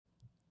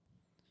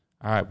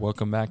All right,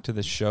 welcome back to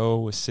the show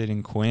with Sid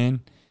and Quinn.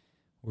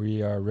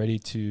 We are ready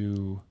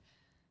to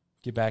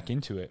get back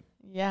into it.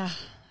 Yeah,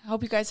 I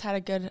hope you guys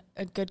had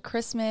a good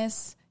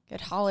Christmas,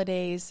 good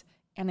holidays,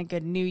 and a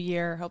good New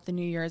Year. Hope the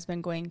New Year has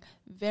been going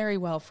very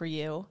well for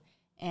you,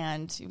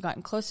 and you've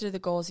gotten closer to the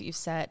goals that you've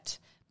set.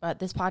 But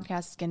this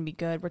podcast is going to be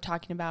good. We're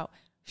talking about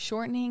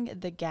shortening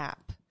the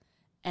gap,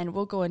 and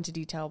we'll go into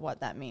detail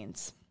what that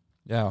means.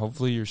 Yeah,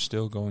 hopefully you're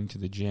still going to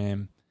the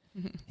gym,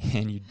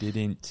 and you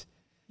didn't.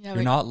 Yeah,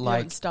 you're not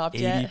like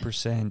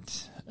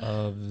 80%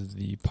 of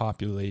the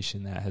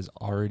population that has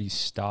already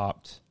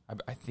stopped.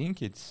 I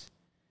think it's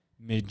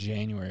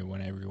mid-January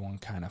when everyone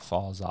kind of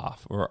falls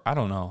off. Or I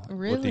don't know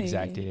what the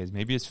exact date is.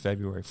 Maybe it's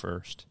February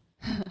 1st.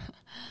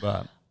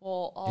 But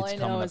well, all I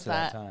know is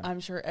that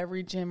I'm sure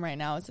every gym right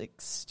now is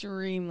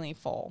extremely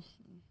full.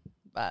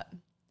 But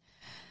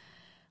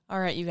all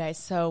right, you guys.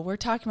 So we're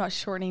talking about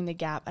shortening the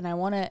gap, and I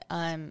want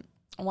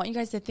you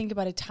guys to think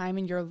about a time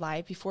in your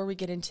life before we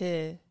get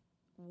into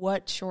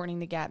what shortening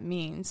the gap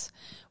means,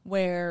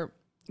 where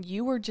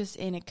you were just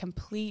in a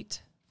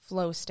complete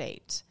flow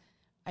state.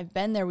 I've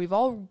been there. We've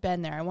all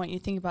been there. I want you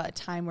to think about a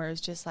time where it's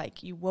just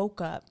like you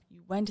woke up,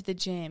 you went to the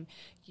gym,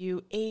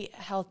 you ate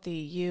healthy,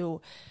 you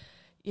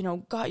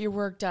got your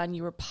work done,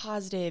 you were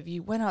positive,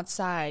 you went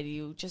outside,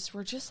 you just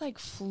were just like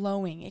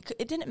flowing.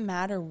 It didn't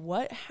matter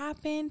what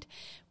happened,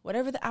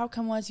 whatever the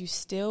outcome was, you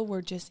still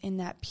were just in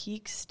that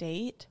peak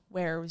state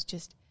where it was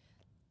just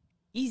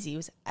easy. It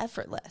was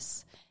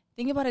effortless.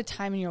 Think about a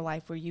time in your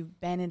life where you've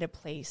been at a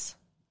place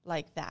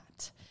like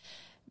that,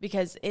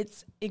 because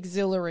it's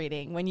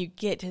exhilarating when you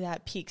get to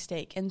that peak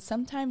state. And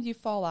sometimes you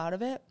fall out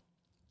of it.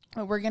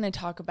 But we're going to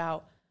talk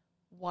about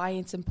why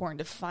it's important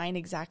to find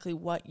exactly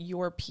what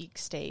your peak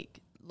state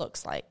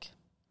looks like.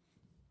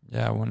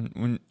 Yeah,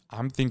 when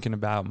I'm thinking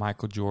about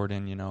Michael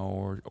Jordan,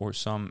 or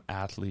some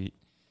athlete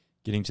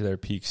getting to their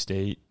peak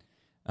state,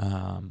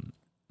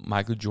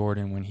 Michael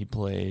Jordan, when he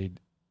played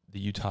the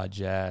Utah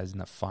Jazz in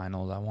the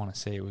finals, I want to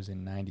say it was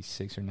in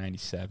 96 or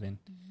 97.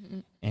 Mm-hmm.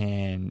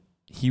 And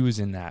he was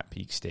in that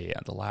peak state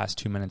at the last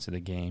 2 minutes of the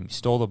game. He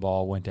stole the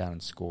ball, went down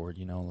and scored,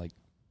 like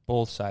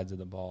both sides of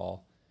the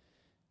ball.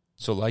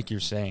 So like you're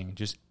saying,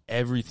 just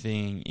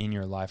everything in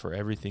your life or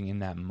everything in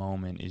that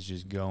moment is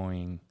just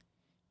going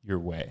your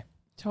way.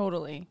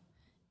 Totally.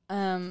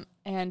 And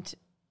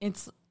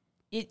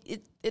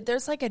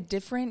there's like a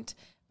different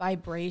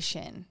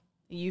vibration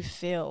you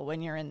feel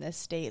when you're in this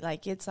state.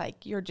 Like it's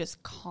like you're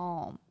just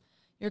calm,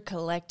 you're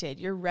collected,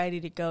 you're ready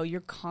to go,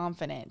 you're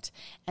confident.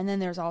 And then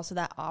there's also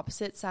that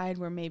opposite side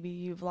where maybe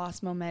you've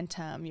lost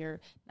momentum, you're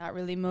not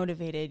really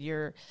motivated,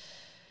 you're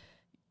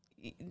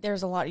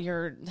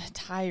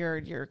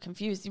tired, you're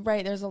confused,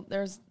 right? There's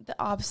the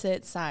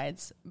opposite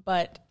sides.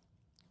 But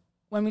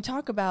when we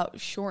talk about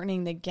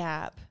shortening the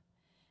gap,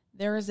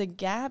 there is a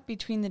gap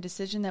between the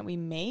decision that we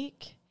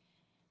make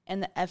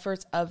and the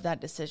efforts of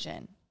that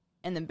decision.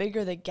 And the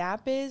bigger the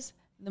gap is,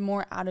 the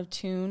more out of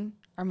tune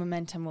our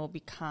momentum will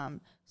become.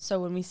 So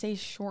when we say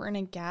shorten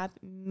a gap,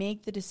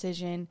 make the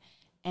decision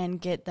and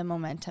get the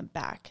momentum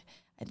back.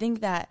 I think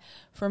that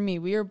for me,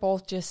 we were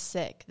both just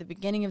sick. The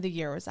beginning of the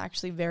year was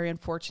actually very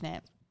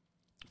unfortunate.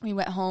 We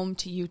went home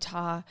to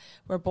Utah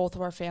where both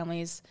of our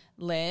families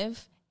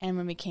live. And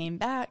when we came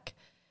back,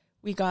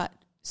 we got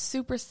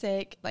super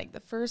sick. Like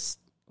the first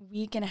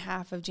week and a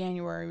half of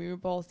January, we were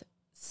both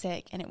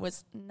sick, and it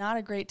was not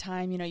a great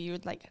time. You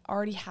would like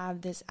already have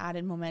this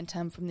added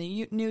momentum from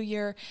the new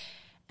year,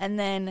 and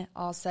then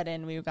all of a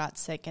sudden we got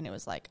sick, and it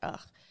was like,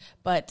 ugh.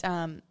 But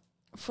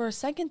for a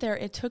second there,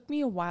 it took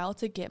me a while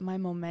to get my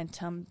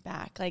momentum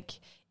back.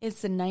 Like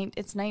it's the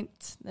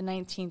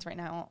 19th right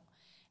now,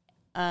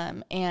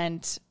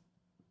 and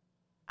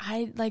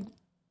I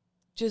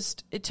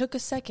it took a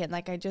second.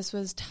 Like I just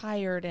was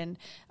tired and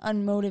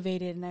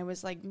unmotivated, and I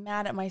was like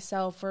mad at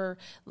myself for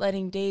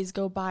letting days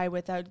go by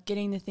without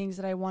getting the things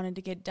that I wanted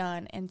to get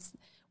done. And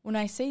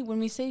when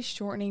we say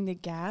shortening the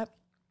gap,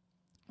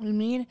 we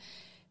mean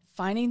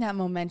finding that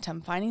momentum,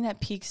 finding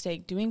that peak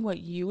state, doing what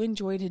you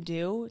enjoy to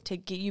do to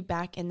get you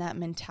back in that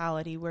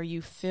mentality where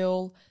you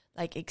feel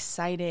like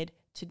excited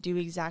to do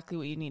exactly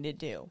what you need to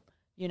do,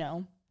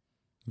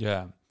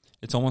 Yeah.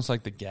 It's almost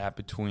like the gap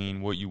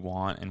between what you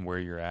want and where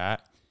you're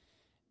at.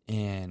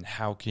 And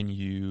how can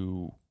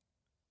you,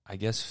 I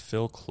guess,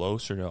 feel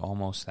closer to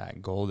almost that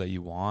goal that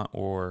you want?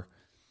 Or,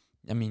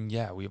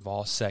 we've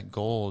all set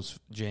goals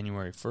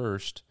January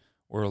 1st,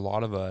 or a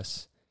lot of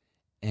us,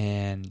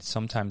 and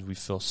sometimes we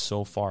feel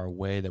so far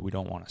away that we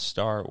don't want to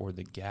start, or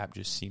the gap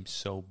just seems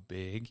so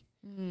big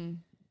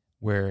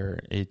where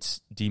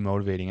it's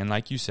demotivating. And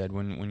like you said,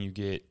 when you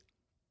get,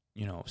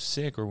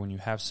 sick, or when you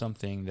have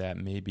something that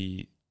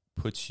maybe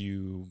puts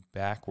you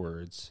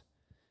backwards,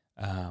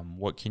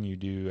 what can you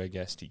do, I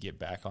guess, to get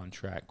back on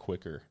track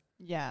quicker?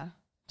 Yeah,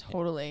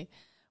 totally.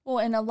 Well,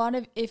 and a lot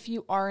of, if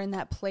you are in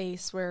that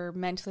place where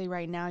mentally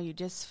right now you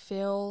just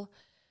feel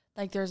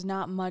like there's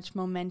not much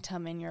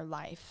momentum in your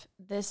life,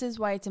 this is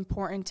why it's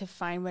important to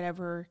find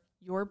whatever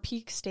your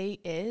peak state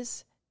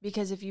is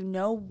Because if you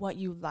know what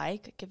you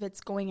like, if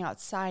it's going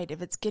outside,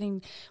 if it's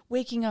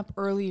waking up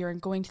earlier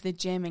and going to the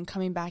gym and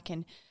coming back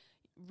and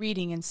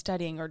reading and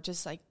studying, or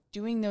just like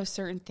doing those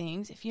certain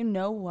things, if you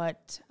know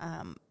what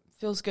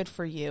feels good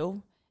for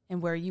you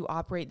and where you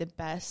operate the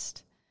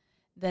best,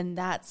 then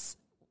that's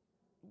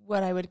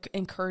what I would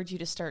encourage you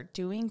to start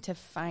doing to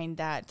find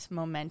that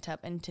momentum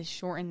and to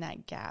shorten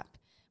that gap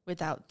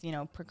without,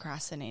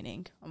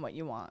 procrastinating on what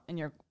you want and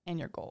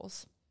your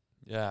goals.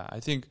 Yeah, I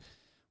think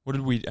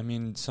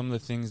some of the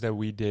things that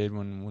we did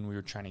when we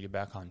were trying to get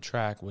back on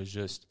track was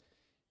just,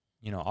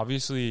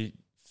 obviously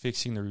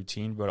fixing the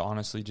routine, but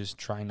honestly just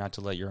trying not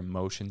to let your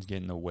emotions get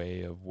in the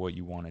way of what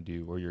you want to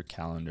do or your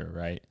calendar,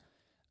 right?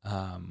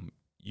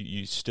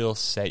 You still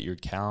set your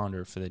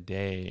calendar for the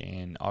day,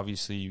 and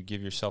obviously you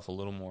give yourself a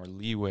little more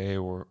leeway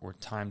or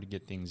time to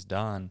get things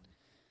done,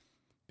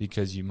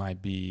 because you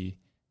might be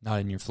not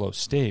in your flow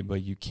state,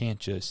 but you can't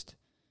just,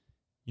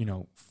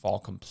 fall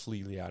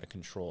completely out of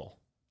control,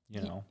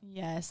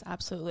 Yes,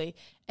 absolutely.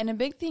 And a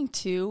big thing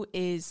too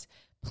is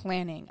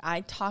planning.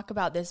 I talk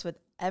about this with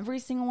every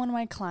single one of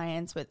my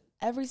clients, with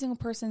every single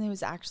person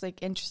who's actually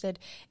interested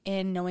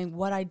in knowing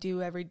what I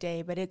do every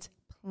day, but it's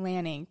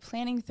planning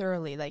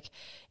thoroughly. Like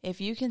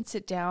if you can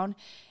sit down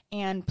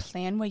and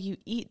plan what you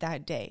eat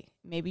that day,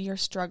 maybe you're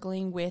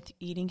struggling with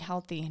eating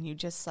healthy and you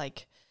just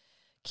like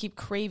keep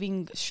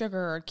craving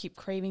sugar or keep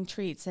craving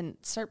treats, and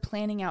start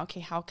planning out, okay,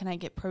 how can I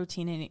get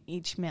protein in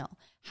each meal?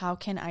 How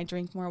can I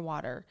drink more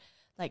water?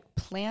 Like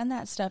plan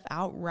that stuff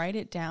out, write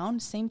it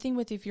down. Same thing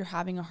with if you're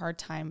having a hard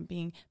time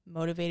being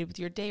motivated with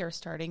your day or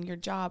starting your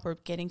job or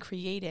getting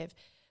creative.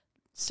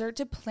 Start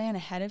to plan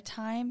ahead of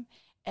time.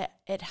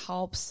 It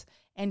helps.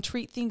 And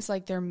treat things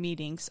like their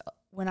meetings.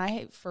 When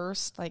I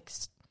first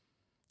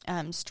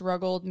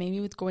struggled maybe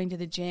with going to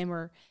the gym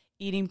or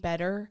eating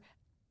better,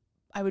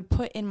 I would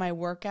put in my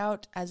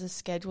workout as a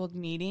scheduled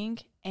meeting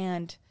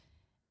and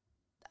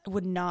I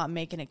would not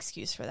make an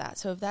excuse for that.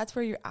 So if that's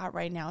where you're at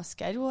right now,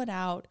 schedule it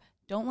out.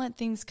 Don't let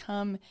things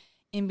come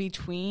in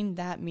between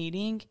that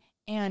meeting,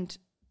 and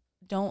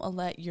don't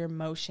let your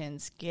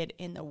emotions get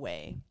in the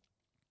way.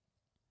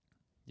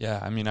 Yeah,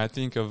 I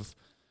think of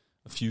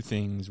a few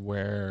things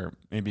where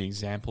maybe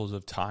examples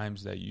of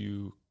times that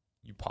you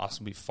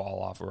possibly fall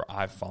off, or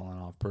I've fallen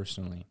off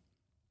personally.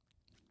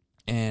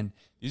 And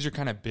these are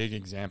kind of big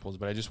examples,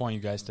 but I just want you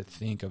guys to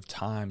think of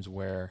times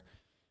where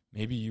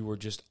maybe you were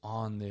just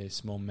on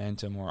this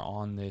momentum or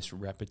on this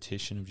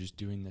repetition of just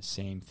doing the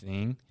same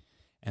thing,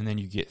 and then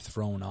you get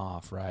thrown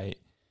off, right?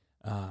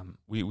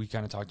 We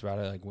kind of talked about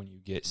it like when you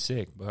get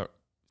sick, but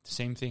the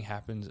same thing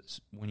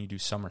happens when you do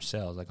summer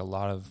sales. Like a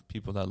lot of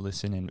people that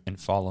listen and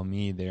follow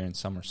me, they're in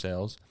summer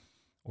sales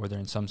or they're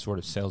in some sort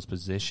of sales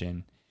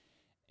position,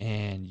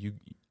 and you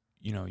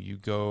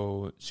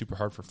go super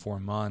hard for 4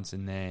 months,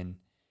 and then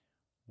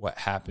what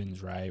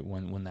happens, right,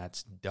 when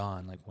that's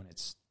done, like when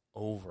it's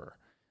over?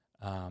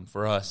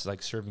 For us,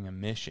 like serving a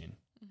mission,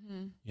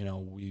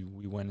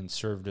 we went and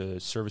served a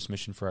service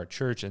mission for our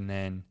church, and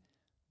then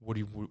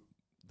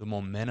the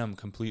momentum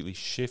completely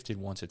shifted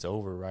once it's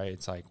over, right?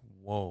 It's like,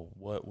 whoa,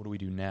 what do we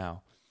do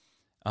now?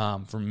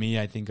 For me,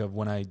 I think of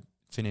when I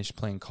finished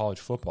playing college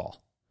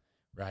football,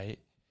 right?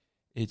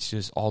 It's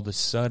just all of a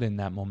sudden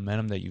that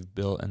momentum that you've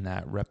built and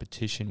that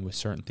repetition with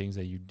certain things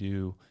that you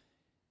do,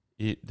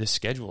 the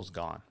schedule's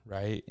gone,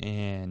 right?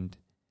 And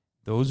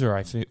those are,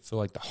 I feel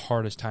like, the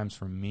hardest times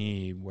for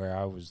me, where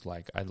I was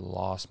like, I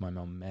lost my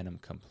momentum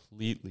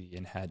completely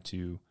and had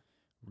to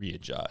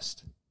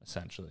readjust,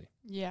 essentially.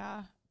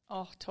 Yeah.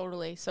 Oh,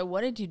 totally. So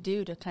what did you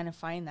do to kind of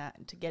find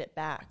that, to get it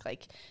back?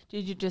 Like,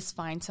 did you just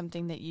find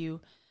something that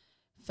you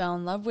fell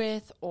in love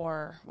with,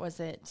 or was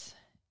it,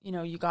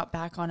 you got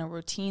back on a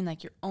routine,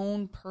 like your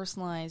own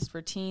personalized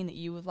routine that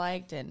you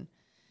liked and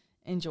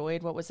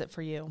enjoyed? What was it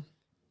for you?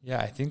 Yeah,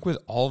 I think with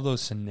all of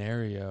those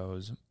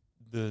scenarios,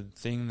 the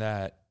thing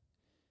that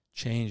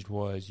changed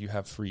was you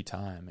have free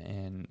time.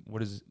 And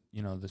what is,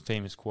 the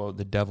famous quote,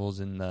 the devil's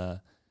in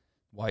the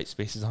white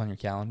spaces on your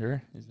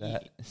calendar? Is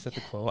that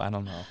the quote? I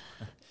don't know.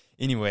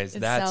 Anyways,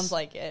 sounds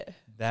like it.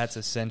 That's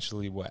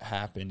essentially what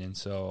happened. And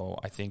so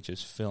I think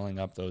just filling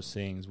up those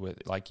things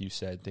with, like you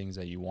said, things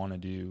that you want to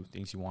do,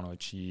 things you want to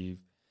achieve,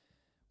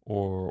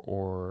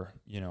 or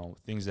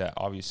things that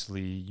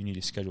obviously you need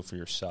to schedule for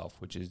yourself,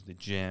 which is the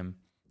gym.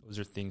 Those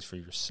are things for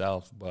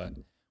yourself, but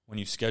when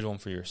you schedule them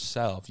for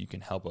yourself, you can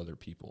help other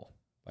people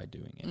by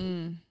doing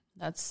it.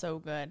 That's so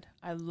good.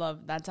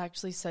 That's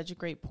actually such a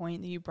great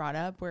point that you brought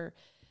up, where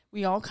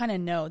we all kind of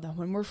know that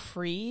when we're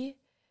free,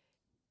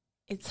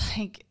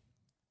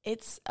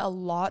 it's a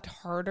lot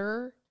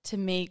harder to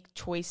make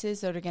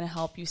choices that are going to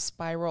help you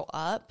spiral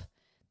up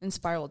than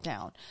spiral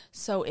down.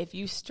 So if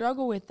you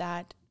struggle with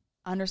that,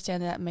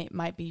 understand that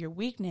might be your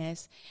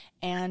weakness.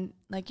 And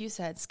like you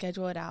said,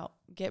 schedule it out.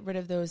 Get rid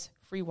of those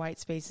free white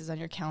spaces on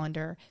your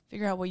calendar.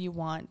 Figure out what you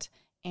want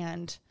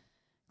and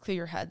clear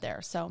your head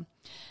there. So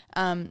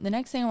the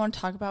next thing I want to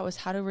talk about was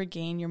how to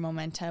regain your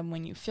momentum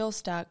when you feel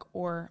stuck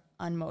or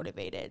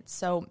unmotivated.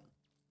 So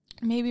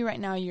maybe right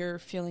now you're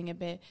feeling a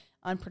bit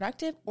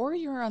unproductive, or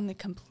you're on the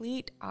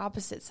complete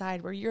opposite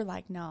side where you're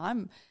like, no,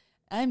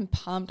 I'm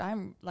pumped.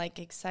 I'm like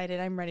excited.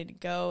 I'm ready to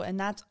go. And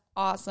that's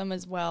awesome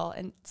as well.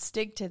 And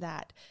stick to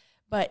that.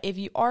 But if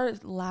you are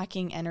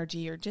lacking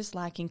energy or just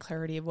lacking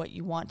clarity of what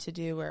you want to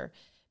do, or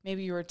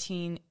maybe your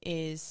routine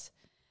is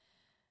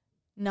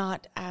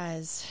not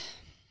as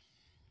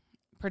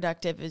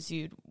productive as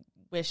you'd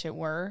wish it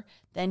were,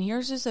 then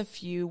here's just a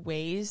few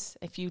ways,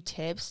 a few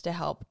tips to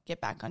help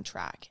get back on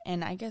track.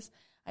 And I guess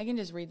I can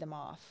just read them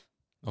off.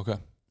 Okay.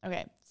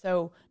 Okay.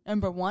 So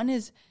number 1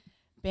 is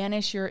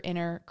banish your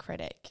inner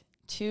critic.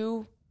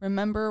 2,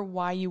 remember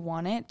why you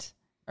want it,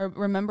 or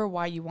remember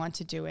why you want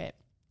to do it.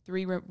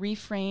 3,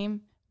 reframe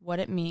what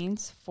it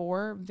means.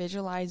 4,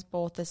 visualize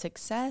both the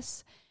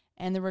success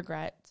and the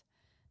regret.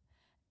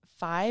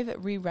 5,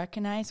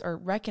 recognize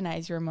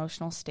your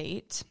emotional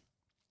state.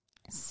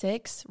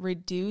 6,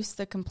 reduce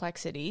the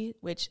complexity,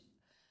 which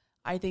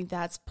I think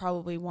that's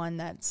probably one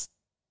that's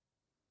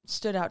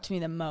stood out to me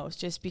the most,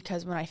 just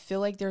because when I feel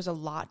like there's a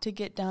lot to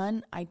get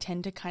done, I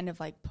tend to kind of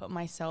like put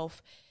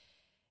myself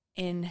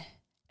in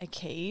a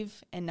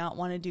cave and not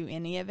want to do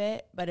any of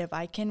it. But if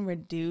I can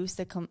reduce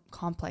the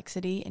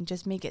complexity and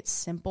just make it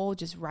simple,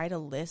 just write a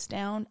list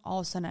down, all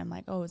of a sudden I'm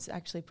like, oh, it's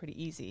actually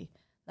pretty easy.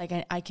 Like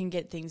I can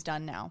get things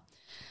done now.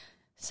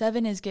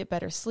 7 is get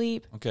better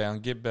sleep. Okay, on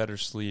get better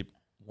sleep,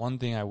 one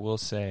thing I will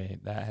say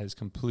that has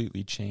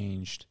completely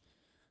changed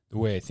the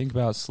way I think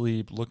about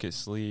sleep, look at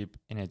sleep,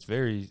 and it's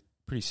pretty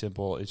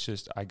simple. It's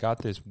just I got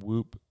this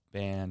Whoop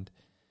band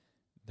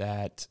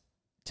that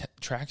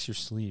tracks your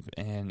sleep,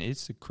 and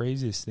it's the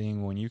craziest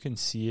thing when you can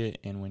see it,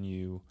 and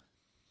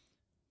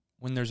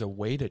when there's a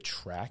way to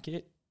track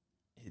it,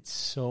 it's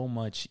so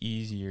much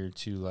easier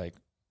to like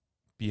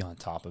be on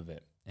top of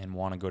it and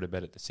want to go to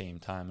bed at the same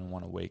time and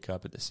want to wake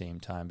up at the same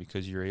time,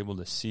 because you're able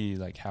to see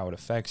like how it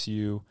affects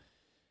you,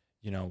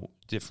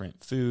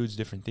 different foods,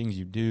 different things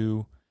you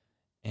do,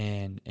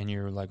 and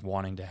you're like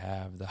wanting to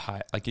have the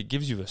high, like it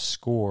gives you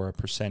a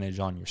percentage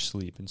on your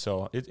sleep. And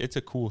so it's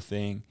a cool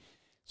thing.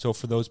 So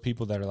for those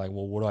people that are like,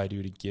 well, what do I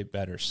do to get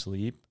better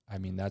sleep? I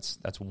mean, that's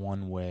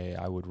one way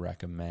I would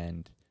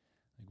recommend,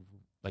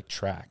 like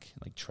track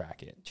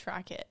it.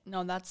 Track it.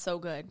 No, that's so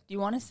good. Do you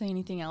want to say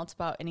anything else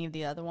about any of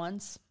the other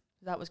ones?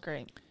 That was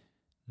great.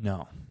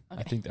 No,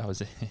 okay. I think that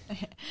was it.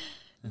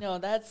 No,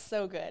 that's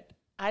so good.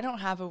 I don't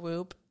have a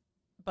Whoop,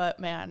 but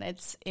man,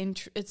 it's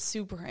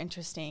super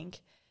interesting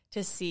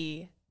to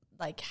see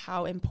like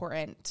how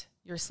important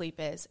your sleep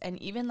is, and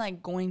even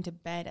like going to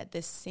bed at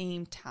the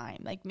same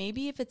time. Like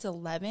maybe if it's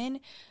 11,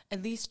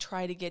 at least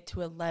try to get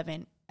to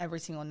 11 every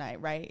single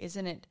night, right?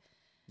 Isn't it?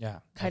 Yeah,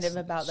 kind of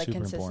about the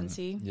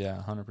consistency. Important.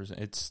 Yeah, 100%.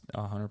 It's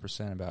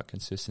 100% about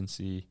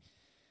consistency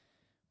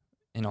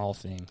in all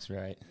things,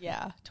 right?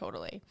 Yeah,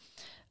 totally.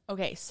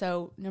 Okay,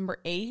 so number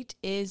 8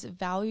 is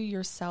value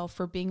yourself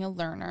for being a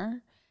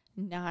learner.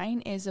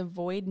 9 is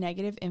avoid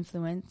negative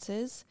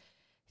influences.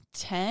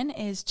 10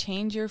 is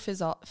change your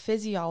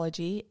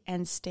physiology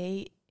and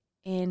stay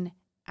in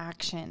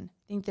action.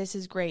 I think this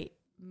is great.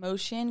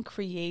 Motion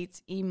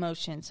creates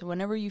emotion. So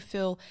whenever you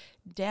feel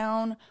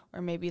down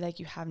or maybe like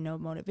you have no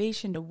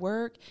motivation to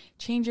work,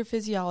 change your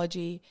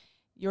physiology.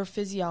 Your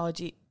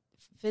physiology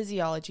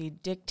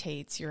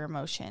dictates your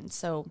emotion.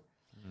 So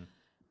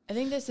I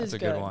think this is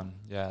good. That's a good one.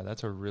 Yeah,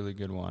 that's a really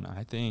good one.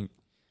 I think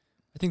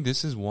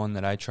this is one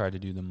that I try to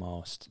do the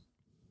most,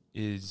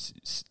 is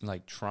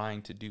like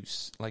trying to do,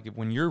 like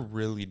when you're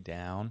really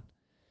down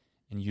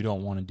and you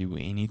don't want to do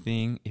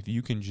anything, if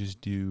you can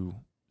just do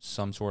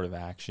some sort of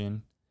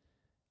action,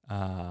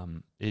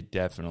 it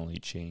definitely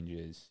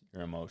changes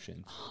your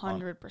emotions.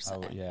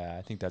 100%. Yeah,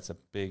 I think that's the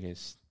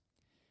biggest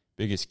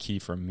key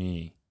for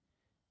me.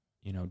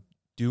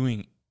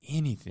 Doing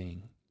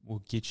anything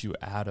will get you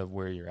out of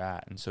where you're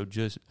at. And so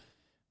just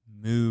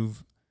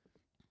move,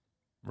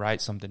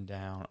 write something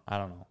down. I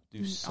don't know,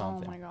 do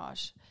something. Oh my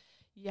gosh.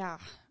 Yeah.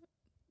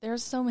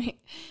 There's so many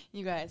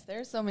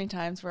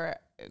times where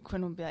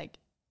Quinn will be like,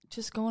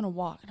 just go on a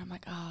walk. And I'm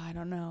like, I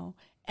don't know.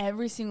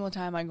 Every single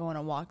time I go on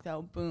a walk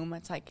though, boom,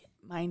 it's like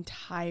my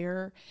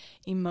entire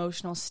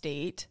emotional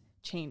state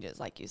changes,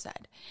 like you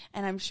said.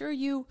 And I'm sure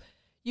you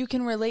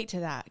can relate to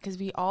that, because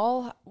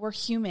we're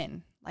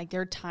human. Like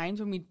there are times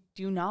when we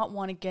do not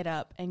want to get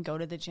up and go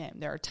to the gym.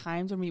 There are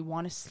times when we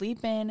want to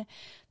sleep in.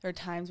 There are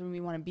times when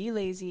we want to be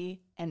lazy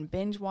and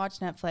binge watch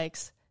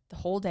Netflix the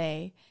whole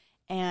day.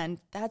 And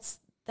that's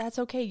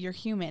okay. You're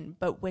human.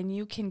 But when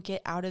you can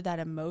get out of that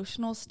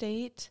emotional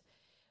state,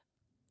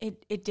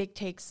 it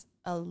dictates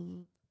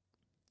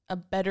a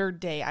better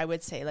day, I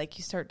would say. Like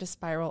you start to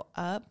spiral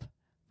up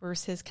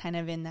versus kind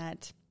of in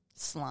that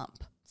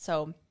slump.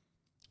 So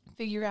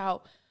figure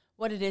out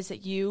what it is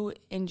that you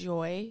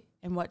enjoy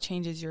and what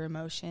changes your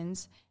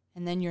emotions,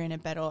 and then you're in a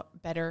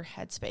better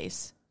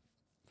headspace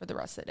for the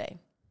rest of the day.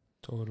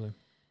 Totally.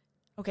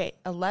 Okay,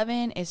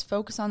 11 is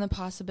focus on the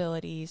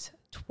possibilities.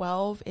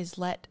 12 is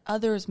let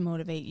others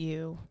motivate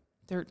you.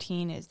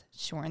 13 is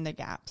shorten the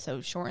gap.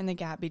 So shorten the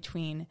gap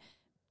between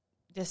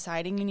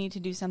deciding you need to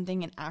do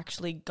something and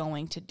actually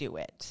going to do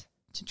it,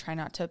 to try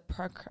not to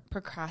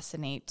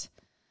procrastinate.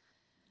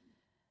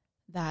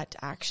 that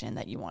action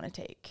that you want to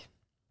take.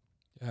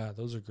 Yeah,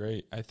 those are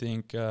great. I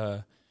think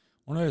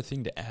one other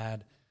thing to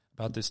add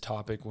about this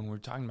topic when we're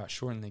talking about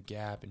shortening the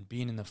gap and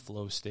being in the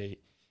flow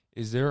state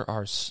is there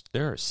are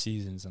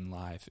seasons in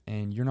life,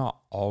 and you're not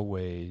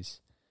always,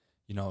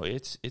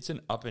 it's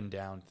an up and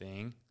down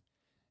thing.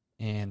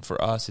 And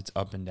for us, it's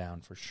up and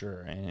down for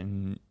sure.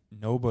 And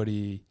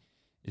nobody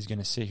is going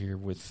to sit here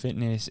with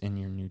fitness and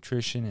your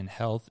nutrition and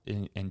health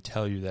and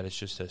tell you that it's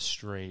just a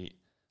straight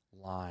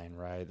line,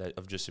 right? That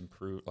of just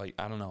improve. Like,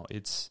 I don't know.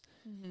 It's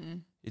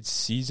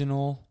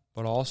seasonal,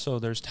 but also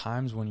there's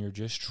times when you're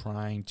just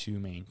trying to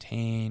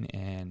maintain,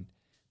 and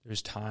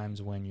there's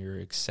times when you're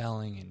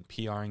excelling and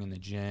PRing in the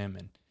gym,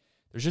 and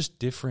there's just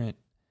different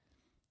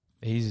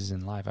phases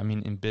in life. I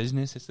mean, in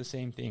business, it's the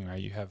same thing,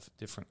 right? You have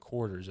different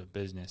quarters of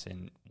business,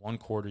 and one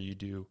quarter you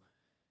do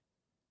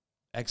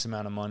X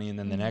amount of money, and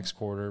then the next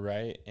quarter,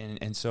 right?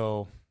 And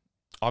so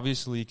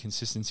obviously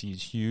consistency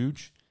is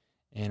huge,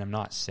 and I'm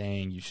not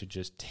saying you should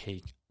just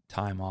take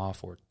time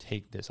off or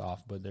take this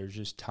off, but there's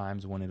just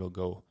times when it'll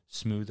go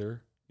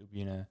smoother. You'll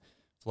be in a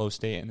flow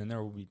state, and then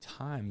there will be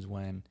times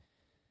when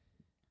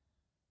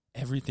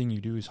everything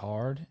you do is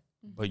hard,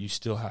 but you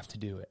still have to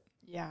do it.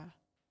 Yeah.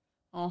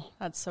 Oh,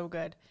 that's so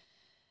good.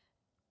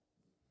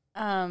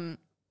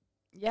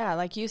 Yeah,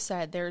 like you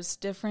said, there's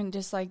different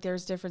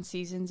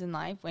seasons in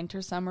life,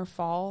 winter, summer,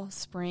 fall,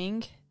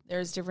 spring.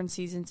 There's different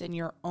seasons in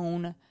your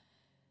own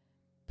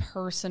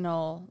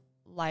personal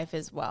life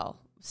as well.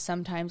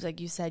 Sometimes,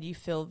 like you said, you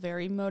feel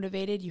very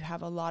motivated, you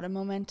have a lot of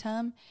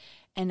momentum,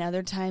 and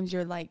other times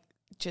you're like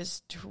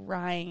just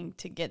trying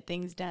to get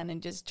things done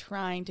and just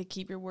trying to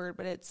keep your word,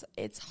 but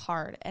it's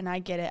hard, and I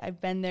get it. I've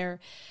been there,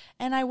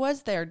 and I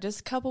was there just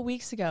a couple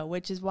weeks ago,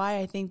 which is why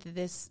I think that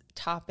this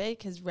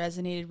topic has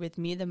resonated with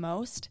me the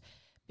most,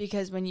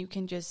 because when you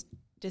can just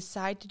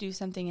decide to do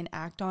something and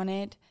act on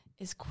it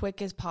as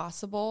quick as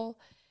possible,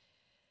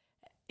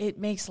 it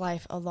makes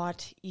life a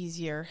lot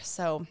easier.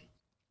 So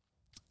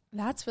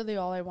that's really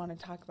all I want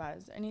to talk about.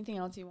 Is there anything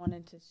else you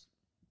wanted to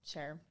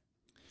share?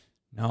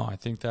 No, I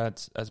think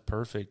that's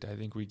perfect. I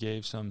think we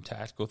gave some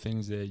tactical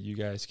things that you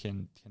guys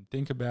can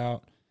think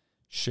about,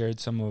 shared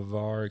some of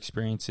our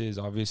experiences.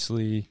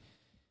 Obviously,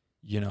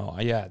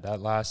 that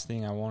last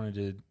thing I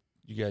wanted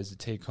you guys to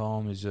take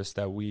home is just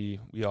that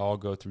we all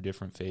go through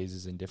different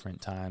phases and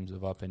different times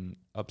of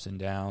ups and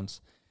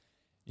downs.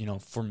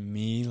 For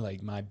me,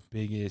 like, my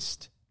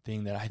biggest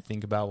thing that I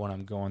think about when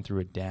I'm going through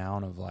a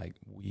down of like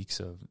weeks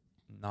of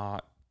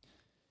not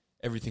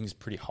everything's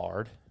pretty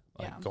hard.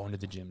 Like, going to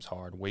the gym's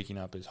hard, waking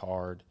up is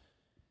hard.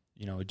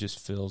 It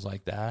just feels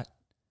like that.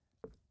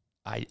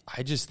 I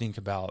just think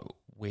about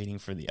waiting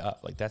for the up.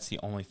 Like, that's the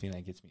only thing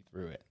that gets me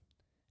through it.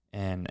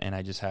 And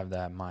I just have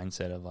that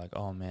mindset of like,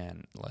 oh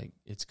man, like,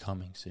 it's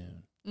coming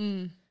soon.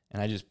 And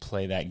I just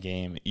play that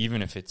game,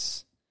 even if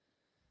it's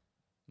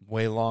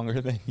way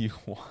longer than you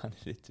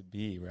wanted it to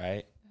be,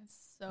 right?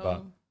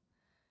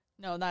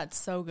 That's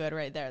so good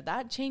right there.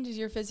 That changes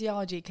your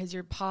physiology because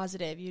you're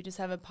positive. You just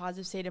have a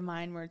positive state of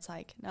mind where it's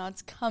like, no,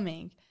 it's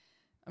coming.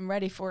 I'm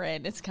ready for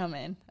it. It's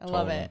coming. I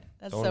love it.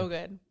 That's so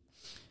good.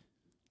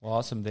 Well,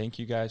 awesome. Thank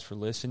you guys for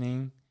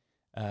listening.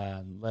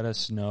 Let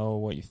us know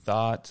what you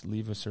thought.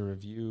 Leave us a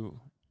review,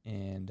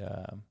 and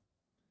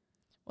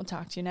we'll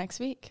talk to you next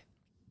week.